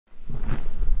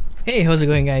Hey, how's it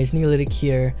going guys? Neolithic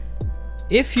here.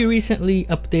 If you recently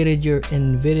updated your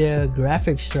Nvidia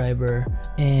graphics driver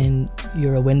and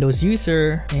you're a Windows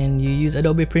user and you use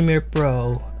Adobe Premiere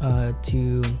Pro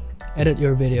to edit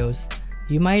your videos,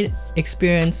 you might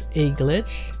experience a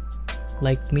glitch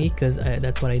like me, because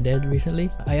that's what I did recently.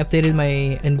 I updated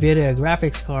my Nvidia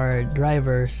graphics card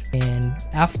drivers, and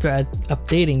after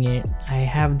updating it, I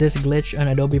have this glitch on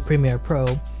Adobe Premiere Pro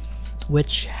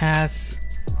which has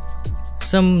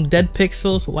some dead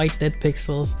pixels, white dead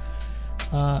pixels.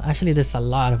 Actually, there's a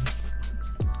lot of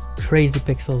crazy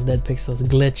pixels, dead pixels,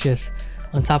 glitches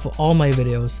on top of all my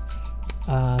videos.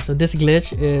 So this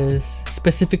glitch is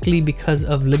specifically because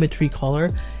of Lumetri Color.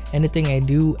 Anything I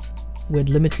do with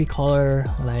Lumetri Color,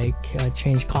 like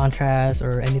change contrast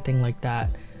or anything like that,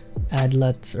 add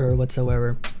LUTs or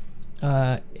whatsoever,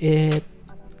 it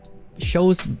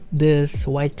shows this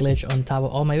white glitch on top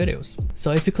of all my videos.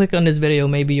 So if you click on this video,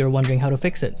 maybe you're wondering how to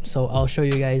fix it. So I'll show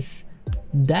you guys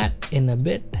that in a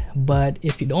bit. But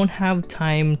if you don't have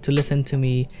time to listen to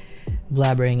me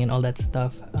blabbering and all that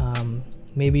stuff,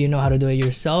 maybe you know how to do it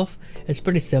yourself. It's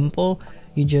pretty simple.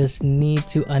 You just need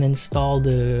to uninstall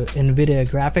the Nvidia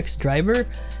graphics driver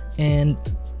and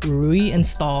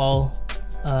reinstall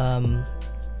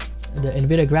the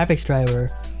Nvidia graphics driver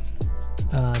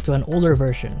to an older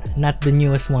version, not the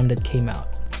newest one that came out.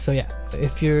 So yeah,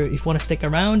 if you want to stick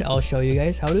around, I'll show you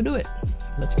guys how to do it.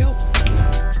 Let's go.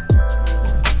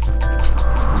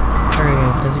 Alright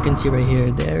guys, as you can see right here,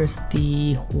 there's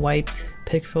the white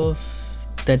pixels,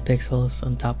 dead pixels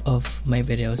on top of my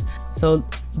videos. So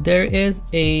there is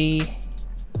a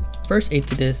first aid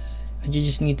to this. What you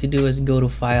just need to do is go to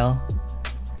File,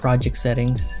 Project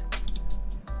Settings,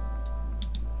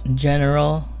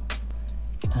 General,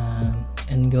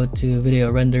 and go to Video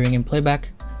Rendering and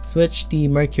Playback. Switch the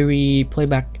Mercury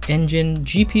Playback Engine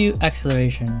GPU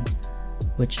Acceleration,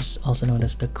 which is also known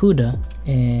as the CUDA,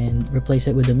 and replace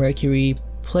it with the Mercury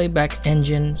Playback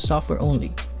Engine software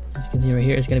only. As you can see right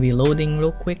here, it's going to be loading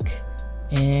real quick,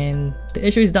 and the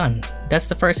issue is done. That's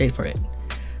the first aid for it.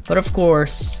 But of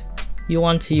course, you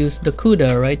want to use the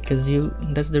CUDA, right? Because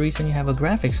that's the reason you have a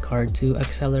graphics card, to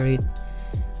accelerate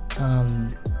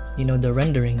you know, the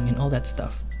rendering and all that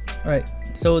stuff. Alright,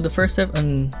 so the first step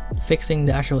on fixing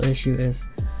the actual issue is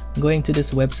going to this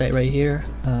website right here,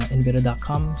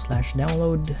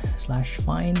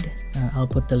 nvidia.com/download/find. I'll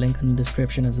put the link in the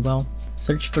description as well.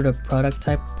 Search for the product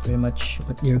type, pretty much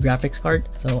with your graphics card.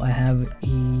 So I have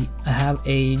a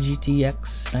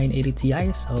GTX 980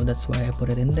 Ti, so that's why I put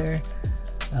it in there.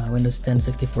 Windows 10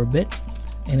 64-bit,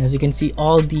 and as you can see,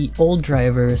 all the old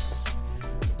drivers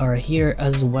are here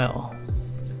as well.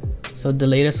 So the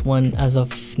latest one as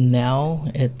of now,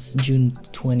 it's June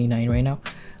 29 right now.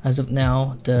 As of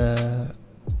now, the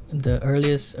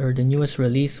earliest or the newest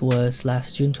release was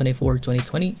last June 24,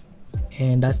 2020,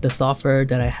 and that's the software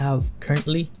that I have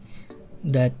currently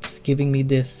that's giving me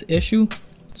this issue.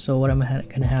 So what I'm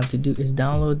gonna have to do is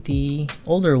download the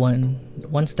older one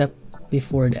step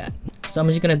before that. So I'm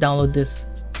just gonna download this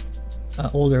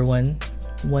older one.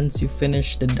 Once you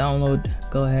finish the download,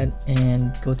 go ahead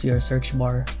and go to your search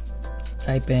bar,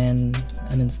 type in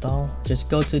uninstall. Just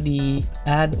go to the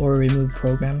add or remove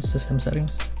program system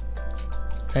settings,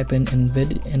 type in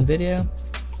Nvidia,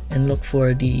 and look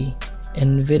for the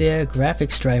Nvidia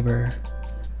graphics driver,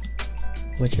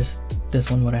 which is this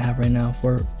one, what I have right now,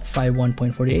 for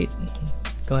 51.48.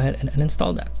 Go ahead and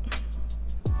uninstall that.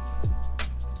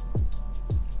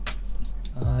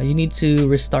 You need to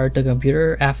restart the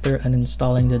computer after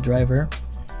uninstalling the driver.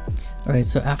 Alright,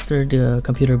 so after the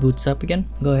computer boots up again,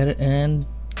 go ahead and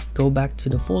go back to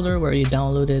the folder where you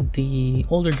downloaded the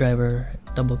older driver,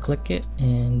 double click it,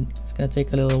 and it's gonna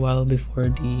take a little while before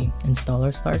the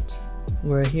installer starts.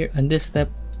 We're here on this step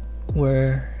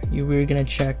where we're gonna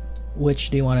check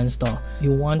which do you want to install.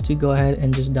 You want to go ahead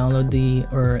and just download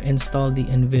or install the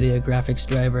Nvidia graphics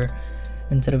driver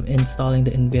instead of installing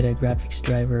the Nvidia graphics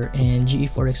driver and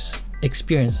GeForce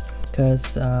Experience,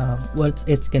 because what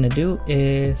it's gonna do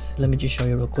is, let me just show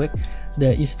you real quick,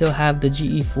 that you still have the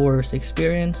GeForce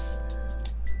Experience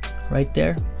right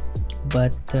there,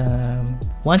 but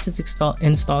once it's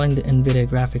installing the Nvidia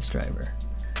graphics driver,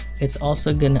 it's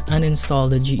also gonna uninstall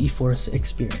the GeForce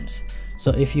Experience.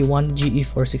 So if you want the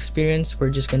GeForce Experience, we're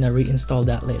just gonna reinstall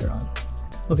that later on.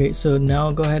 Okay, so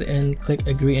now go ahead and click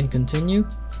agree and continue,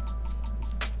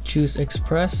 choose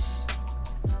Express,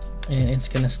 and it's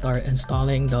gonna start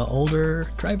installing the older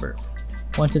driver.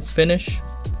 Once it's finished,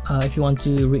 If you want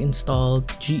to reinstall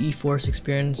GeForce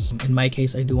Experience, in my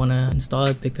case I do want to install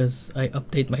it because I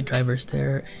update my drivers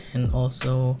there and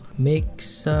also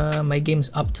makes my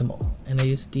games optimal, and I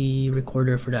use the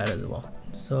recorder for that as well.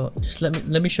 So just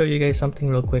let me show you guys something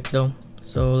real quick though.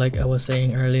 So like I was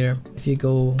saying earlier, if you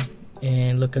go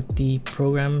and look at the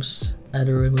programs, add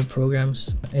or remove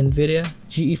programs, Nvidia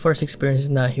GeForce Experience is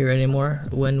not here anymore.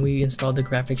 When we installed the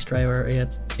graphics driver, it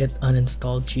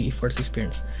uninstalled GeForce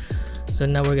Experience. So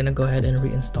now we're gonna go ahead and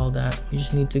reinstall that. You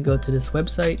just need to go to this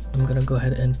website. I'm gonna go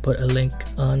ahead and put a link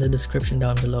on the description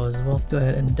down below as well. Go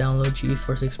ahead and download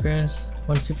GeForce Experience.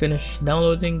 Once you finish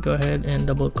downloading, go ahead and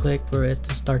double click for it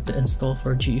to start the install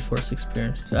for GeForce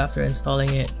Experience. So after installing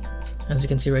it, as you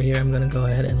can see right here, I'm gonna go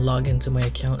ahead and log into my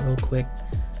account real quick,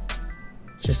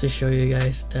 just to show you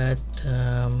guys that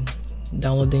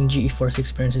downloading GeForce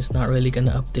Experience is not really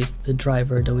gonna update the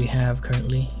driver that we have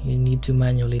currently. You need to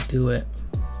manually do it.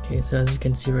 Okay, so as you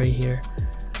can see right here,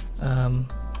 on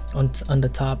the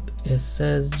top it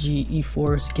says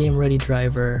GeForce Game Ready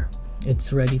driver.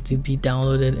 It's ready to be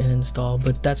downloaded and installed,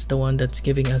 but that's the one that's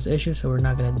giving us issues, so we're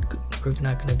not gonna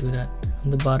do that. On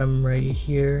the bottom right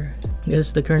here, this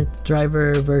is the current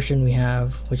driver version we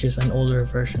have, which is an older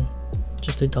version,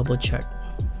 just to double check.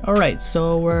 Alright,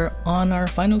 so we're on our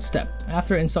final step.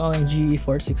 After installing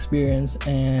GeForce Experience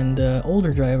and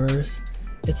older drivers,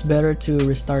 it's better to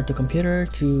restart the computer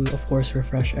to, of course,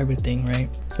 refresh everything, right?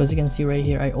 So as you can see right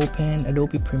here, I opened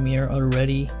Adobe Premiere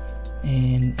already,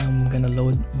 and I'm gonna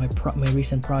load my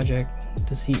recent project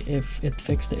to see if it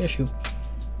fixed the issue.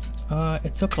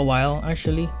 It took a while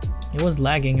actually. It was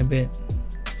lagging a bit,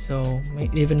 so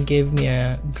it even gave me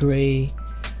a gray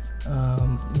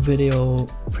video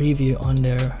preview on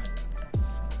there,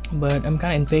 but I'm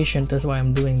kind of impatient, that's why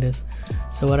I'm doing this.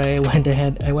 So what I went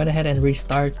ahead and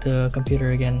restart the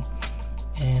computer again,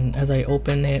 and as I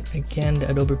open it again, the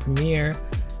Adobe Premiere,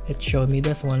 it showed me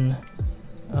this one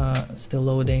still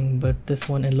loading, but this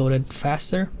one it loaded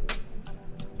faster.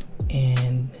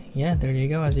 And yeah, there you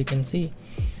go. As you can see,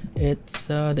 it's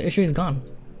the issue is gone.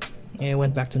 It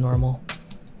went back to normal.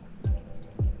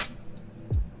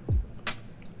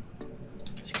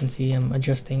 As you can see, I'm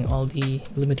adjusting all the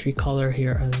Lumetri color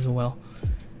here as well,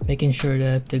 making sure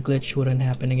that the glitch wouldn't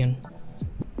happen again.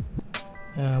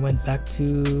 Went back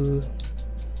to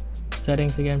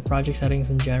settings again, project settings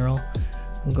in general.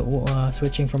 I'm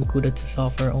switching from CUDA to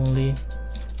software only.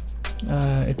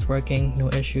 It's working, no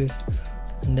issues.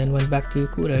 And then went back to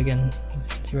CUDA again. As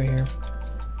you can see right here,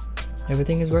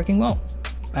 everything is working well.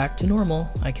 Back to normal.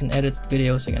 I can edit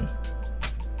videos again.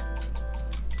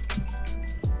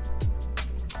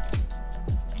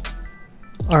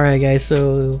 Alright guys,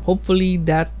 so hopefully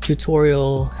that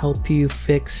tutorial helped you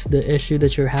fix the issue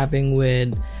that you're having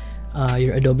with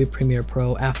your Adobe Premiere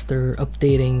Pro after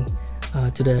updating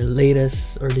to the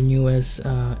latest or the newest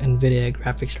Nvidia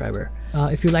graphics driver.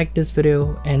 If you like this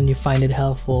video and you find it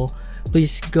helpful,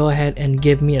 please go ahead and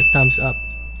give me a thumbs up.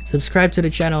 Subscribe to the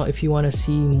channel if you want to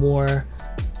see more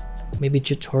maybe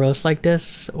tutorials like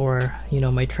this, or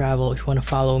my travel. If you want to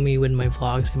follow me with my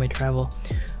vlogs and my travel,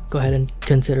 go ahead and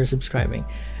consider subscribing.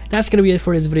 That's gonna be it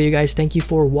for this video, guys. Thank you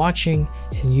for watching,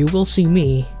 and you will see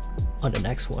me on the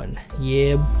next one.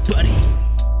 Yeah, buddy.